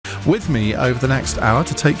With me over the next hour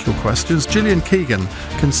to take your questions, Gillian Keegan,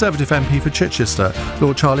 Conservative MP for Chichester,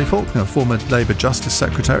 Lord Charlie Falconer, former Labour Justice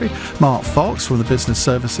Secretary, Mark Fox from the Business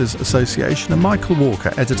Services Association, and Michael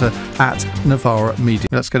Walker, editor at Novara Media.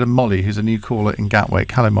 Let's go to Molly, who's a new caller in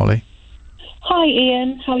Gatwick. Hello, Molly. Hi,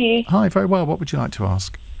 Iain. How are you? Hi, very well. What would you like to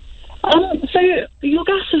ask? So your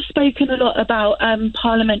guests have spoken a lot about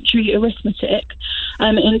parliamentary arithmetic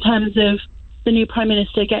in terms of the new Prime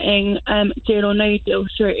Minister getting deal or no deal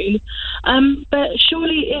through. But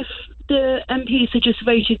surely if the MPs had just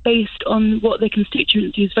voted based on what their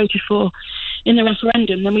constituencies voted for in the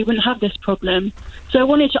referendum, then we wouldn't have this problem. So I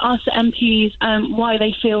wanted to ask the MPs why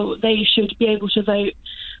they feel they should be able to vote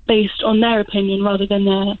based on their opinion rather than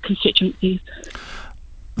their constituencies.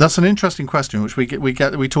 That's an interesting question, which we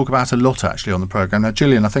talk about a lot actually on the programme. Now,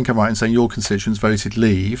 Gillian, I think I'm right in saying your constituents voted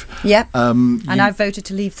leave. Yep, and I've voted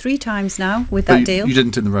to leave 3 times now with that deal. You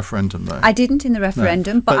didn't in the referendum, though. I didn't in the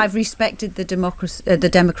referendum, but I've respected the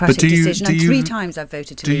democratic decision, and 3 times I've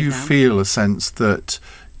voted to leave now. Do you feel a sense that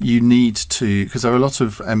you need to, because there are a lot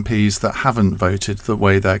of MPs that haven't voted the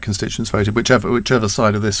way their constituents voted, whichever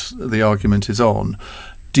side of the argument is on,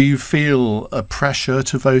 do you feel a pressure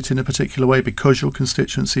to vote in a particular way because your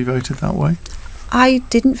constituency voted that way? I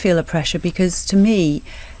didn't feel a pressure because, to me,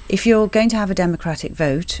 if you're going to have a democratic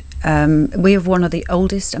vote, we have one of the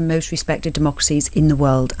oldest and most respected democracies in the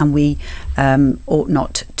world, and we ought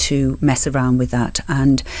not to mess around with that.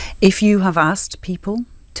 And if you have asked people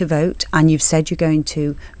to vote and you've said you're going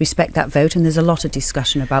to respect that vote, and there's a lot of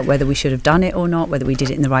discussion about whether we should have done it or not, whether we did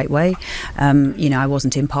it in the right way. I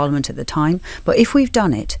wasn't in Parliament at the time, but if we've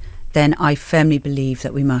done it, then I firmly believe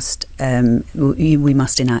that we must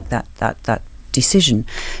enact that decision.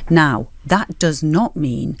 Now, that does not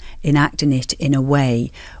mean enacting it in a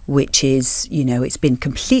way which is, it's been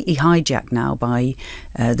completely hijacked now by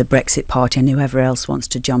the BrExit party and whoever else wants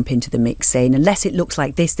to jump into the mix, saying unless it looks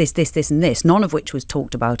like this and this, none of which was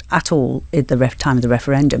talked about at all at the time of the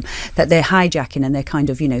referendum, that they're hijacking and they're kind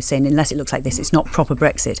of, saying unless it looks like this, it's not proper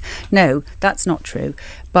Brexit. No, that's not true.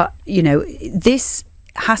 But, this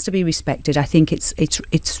has to be respected. I think it's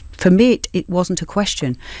for me it wasn't a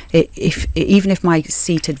question. Even if my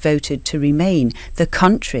seat had voted to remain, the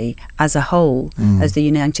country as a whole, as the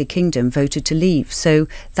United Kingdom, voted to leave. So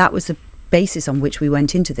that was the basis on which we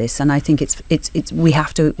went into this, and I think we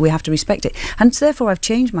have to respect it. And so therefore I've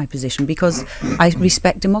changed my position because I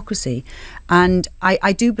respect democracy, and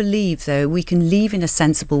I do believe, though, we can leave in a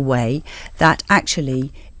sensible way that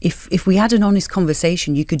actually, if we had an honest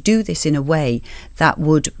conversation, you could do this in a way that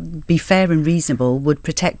would be fair and reasonable, would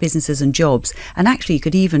protect businesses and jobs, and actually you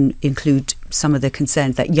could even include some of the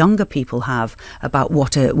concerns that younger people have about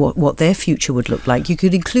what their future would look like. You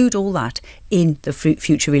could include all that in the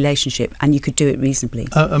future relationship, and you could do it reasonably.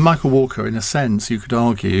 Michael Walker, in a sense, you could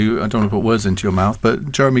argue, I don't want to put words into your mouth,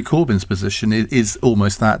 but Jeremy Corbyn's position is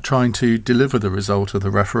almost that, trying to deliver the result of the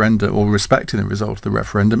referendum, or respecting the result of the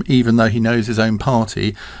referendum, even though he knows his own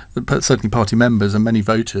party, certainly party members and many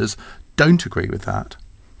voters, don't agree with that.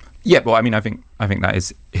 Yeah, well, I think that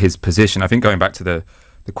is his position. I think going back to the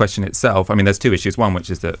question itself, there's 2 issues. One, which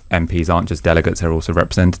is that MPs aren't just delegates, they're also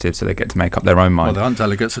representatives, so they get to make up their own mind. Well, they aren't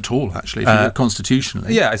delegates at all, actually, if you look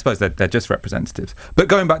constitutionally. Yeah, I suppose they're just representatives. But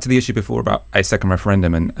going back to the issue before about a second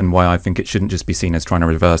referendum and why I think it shouldn't just be seen as trying to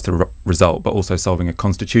reverse the result, but also solving a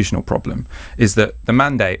constitutional problem, is that the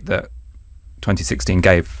mandate that 2016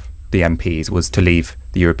 gave the MPs was to leave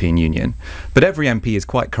the European Union. But every MP is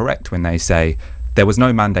quite correct when they say there was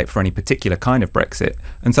no mandate for any particular kind of Brexit,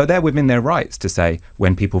 and so they're within their rights to say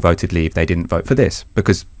when people voted leave, they didn't vote for this,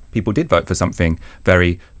 because people did vote for something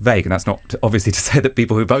very vague, and that's not obviously to say that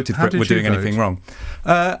people who voted for it were doing anything wrong.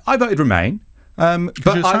 I voted Remain. But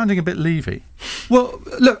you're sounding a bit leavy. Well,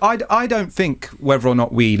 look, I don't think whether or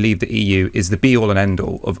not we leave the EU is the be-all and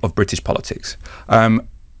end-all of British politics.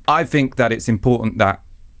 I think that it's important that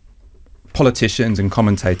politicians and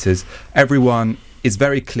commentators, everyone is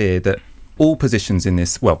very clear that all positions in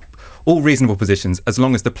this, all reasonable positions, as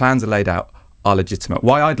long as the plans are laid out, are legitimate.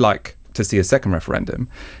 Why I'd like to see a second referendum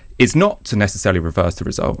is not to necessarily reverse the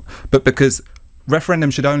result, but because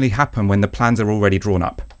referendum should only happen when the plans are already drawn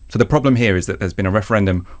up. So the problem here is that there's been a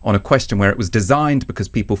referendum on a question where it was designed because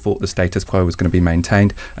people thought the status quo was going to be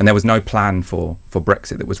maintained, and there was no plan for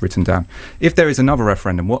Brexit that was written down. If there is another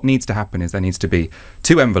referendum, what needs to happen is there needs to be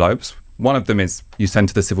 2 envelopes. One of them is you send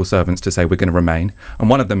to the civil servants to say we're going to remain, and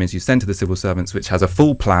one of them is you send to the civil servants which has a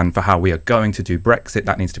full plan for how we are going to do Brexit.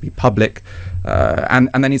 That needs to be public, and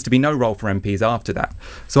there needs to be no role for MPs after that.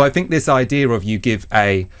 So I think this idea of you give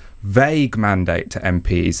a vague mandate to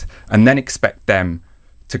MPs and then expect them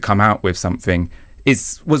to come out with something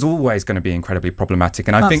was always going to be incredibly problematic.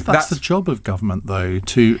 And I think that's the job of government, though,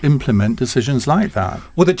 to implement decisions like that.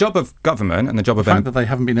 Well, the job of government and the job of the fact that they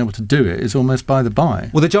haven't been able to do it is almost by the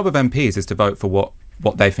by. Well, the job of MPs is to vote for what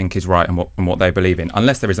they think is right and what they believe in,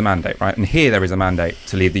 unless there is a mandate, right? And here there is a mandate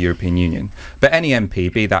to leave the European Union. But any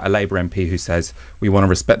MP, be that a Labour MP who says we want to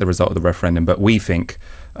respect the result of the referendum, but we think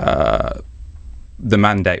the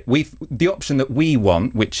mandate, the option that we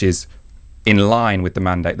want, which is in line with the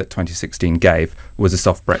mandate that 2016 gave, was a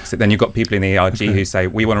soft Brexit. Then you've got people in the ERG who say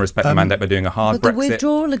we want to respect the mandate by doing a hard but Brexit. The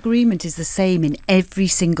withdrawal agreement is the same in every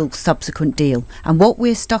single subsequent deal, and what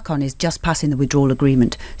we're stuck on is just passing the withdrawal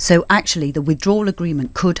agreement. So actually the withdrawal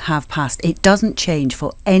agreement could have passed. It doesn't change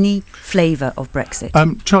for any flavour of Brexit.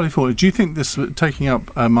 Charlie Falconer, do you think this, taking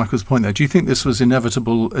up Michael's point there, do you think this was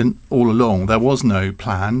inevitable all along? There was no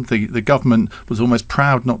plan. The government was almost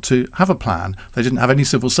proud not to have a plan. They didn't have any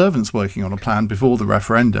civil servants working on a plan before the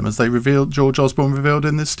referendum, as George Osborne revealed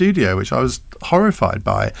in this studio, which I was horrified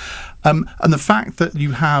by. And the fact that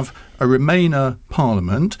you have a Remainer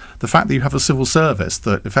Parliament, the fact that you have a civil service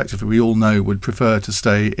that effectively we all know would prefer to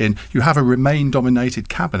stay in, you have a Remain-dominated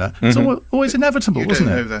cabinet, it's always inevitable, wasn't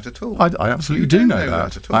it? You don't know that at all. I absolutely do know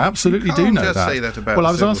that. At all. I absolutely do know that. that. Say that about well,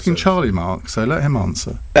 I was asking service. Charlie, Mark, so let him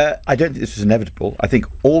answer. I don't think this is inevitable. I think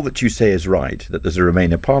all that you say is right, that there's a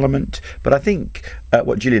Remainer Parliament, but I think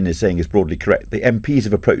what Gillian is saying is broadly correct. The MPs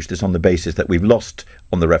have approached this on the basis that we've lost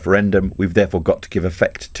on the referendum, we've therefore got to give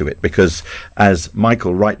effect to it, because, as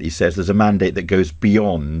Michael rightly says, there's a mandate that goes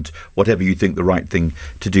beyond whatever you think the right thing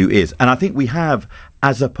to do is. And I think we have,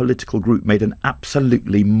 as a political group, made an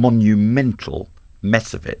absolutely monumental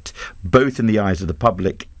mess of it, both in the eyes of the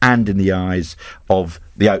public and in the eyes of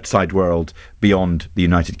the outside world beyond the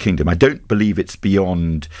United Kingdom. I don't believe it's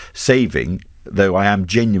beyond saving, though I am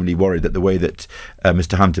genuinely worried that the way that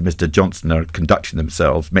Mr Hunt and Mr Johnson are conducting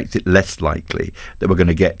themselves makes it less likely that we're going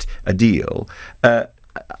to get a deal.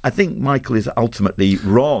 I think Michael is ultimately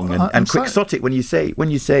wrong and quixotic when you say,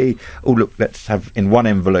 oh look, let's have in one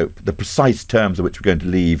envelope the precise terms of which we're going to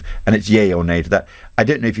leave, and it's yay or nay to that. I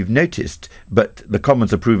don't know if you've noticed, but the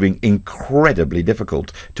Commons are proving incredibly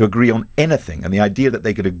difficult to agree on anything, and the idea that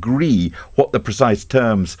they could agree what the precise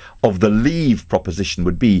terms of the leave proposition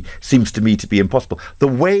would be seems to me to be impossible. The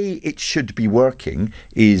way it should be working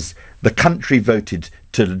is the country voted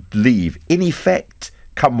to leave, in effect,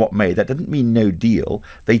 come what may. That doesn't mean no deal.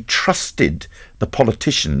 They trusted the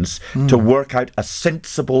politicians to work out a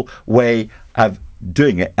sensible way of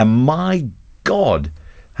doing it. And my God,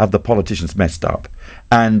 have the politicians messed up.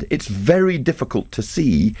 And it's very difficult to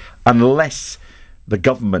see, unless the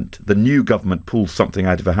government, the new government, pulls something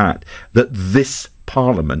out of a hat, that this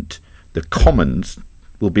Parliament, the Commons,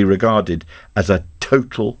 will be regarded as a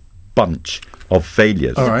total bunch of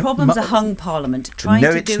failures. The problem's a hung Parliament. Trying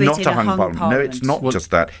to do it in a hung Parliament. No, it's not just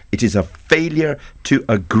that. It is a failure to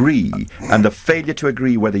agree, and the failure to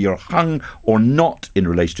agree whether you're hung or not in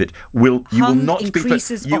relation to it will not be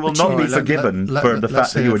forgiven for the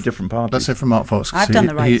fact that you're a different party. Let's hear from Mark Fox. I've done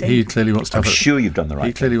the right thing. He clearly wants to have I'm sure you've done the right thing.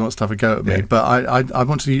 He clearly wants to have a go at me. But I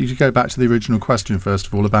want you to go back to the original question, first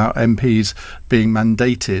of all, about MPs being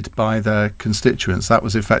mandated by their constituents. That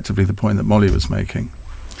was effectively the point that Molly was making.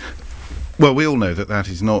 Well, we all know that that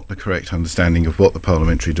is not the correct understanding of what the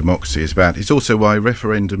parliamentary democracy is about. It's also why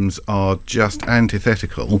referendums are just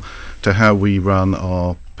antithetical to how we run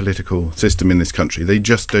our political system in this country. They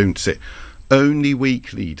just don't sit. Only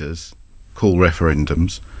weak leaders call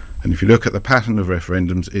referendums. And if you look at the pattern of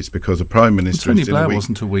referendums, it's because a Prime Minister... Tony Blair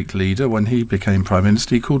wasn't a weak leader. When he became Prime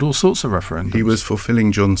Minister, he called all sorts of referendums. He was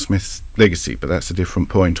fulfilling John Smith's legacy, but that's a different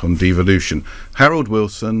point on devolution. Harold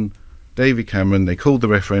Wilson, David Cameron, they called the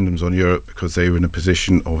referendums on Europe because they were in a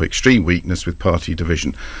position of extreme weakness with party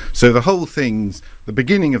division. So the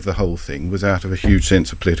beginning of the whole thing was out of a huge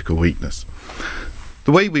sense of political weakness.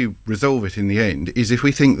 The way we resolve it in the end is if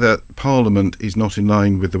we think that Parliament is not in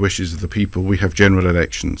line with the wishes of the people, we have general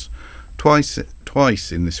elections. Twice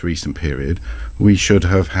in this recent period, we should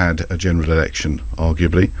have had a general election,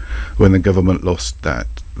 arguably, when the government lost that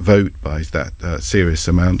vote by that serious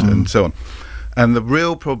amount and so on. And the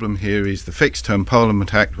real problem here is the Fixed Term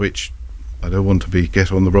Parliament Act, which I don't want to get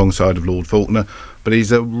on the wrong side of Lord Falconer, but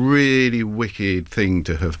is a really wicked thing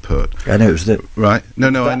to have put. I know, it was the right. No,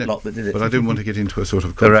 I know, lot that did it. But I didn't want to get into a sort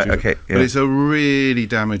of right, okay, yeah. But it's a really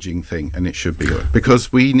damaging thing, and it should be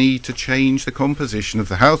because we need to change the composition of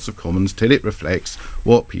the House of Commons till it reflects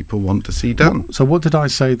what people want to see done. So what did I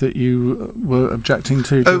say that you were objecting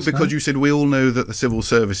to? Because you said we all know that the civil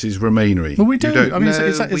service is Remainery. Well, we do. I mean,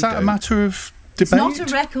 is that a matter of debate? It's not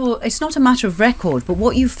a record. It's not a matter of record. But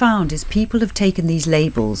what you've found is people have taken these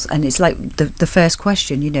labels, and it's like the first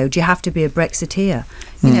question. Do you have to be a Brexiteer?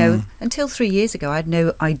 Until 3 years ago, I had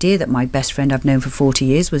no idea that my best friend I've known for 40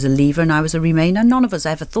 years was a Leaver and I was a Remainer. None of us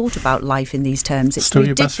ever thought about life in these terms. It's still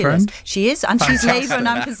ridiculous. Your best friend? She is, and she's Labour and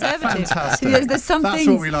I'm Conservative. Fantastic. There's some That's things.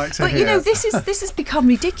 what we like to hear. But this has become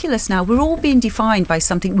ridiculous now. We're all being defined by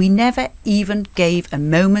something we never even gave a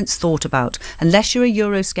moment's thought about. Unless you're a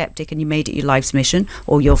Eurosceptic and you made it your life's mission,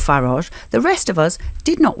 or you're Farage, the rest of us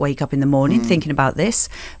did not wake up in the morning thinking about this.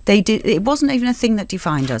 They did. It wasn't even a thing that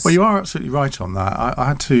defined us. Well, you are absolutely right on that. I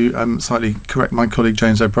had to slightly correct my colleague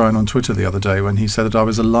James O'Brien on Twitter the other day when he said that I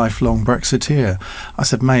was a lifelong Brexiteer. I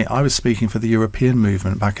said, mate, I was speaking for the European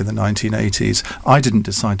movement back in the 1980s. I didn't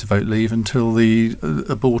decide to vote Leave until the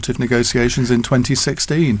abortive negotiations in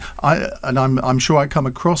 2016. I'm sure I come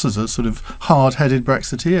across as a sort of hard-headed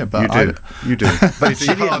Brexiteer, but you do. But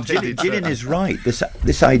Gillian is right.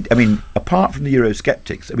 Apart from the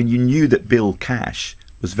Eurosceptics, you knew that Bill Cash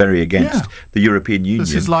was very against the European Union.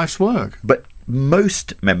 This is life's work. But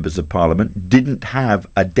most members of Parliament didn't have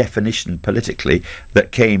a definition politically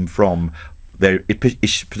that came from their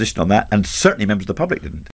position on that, and certainly members of the public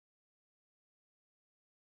didn't.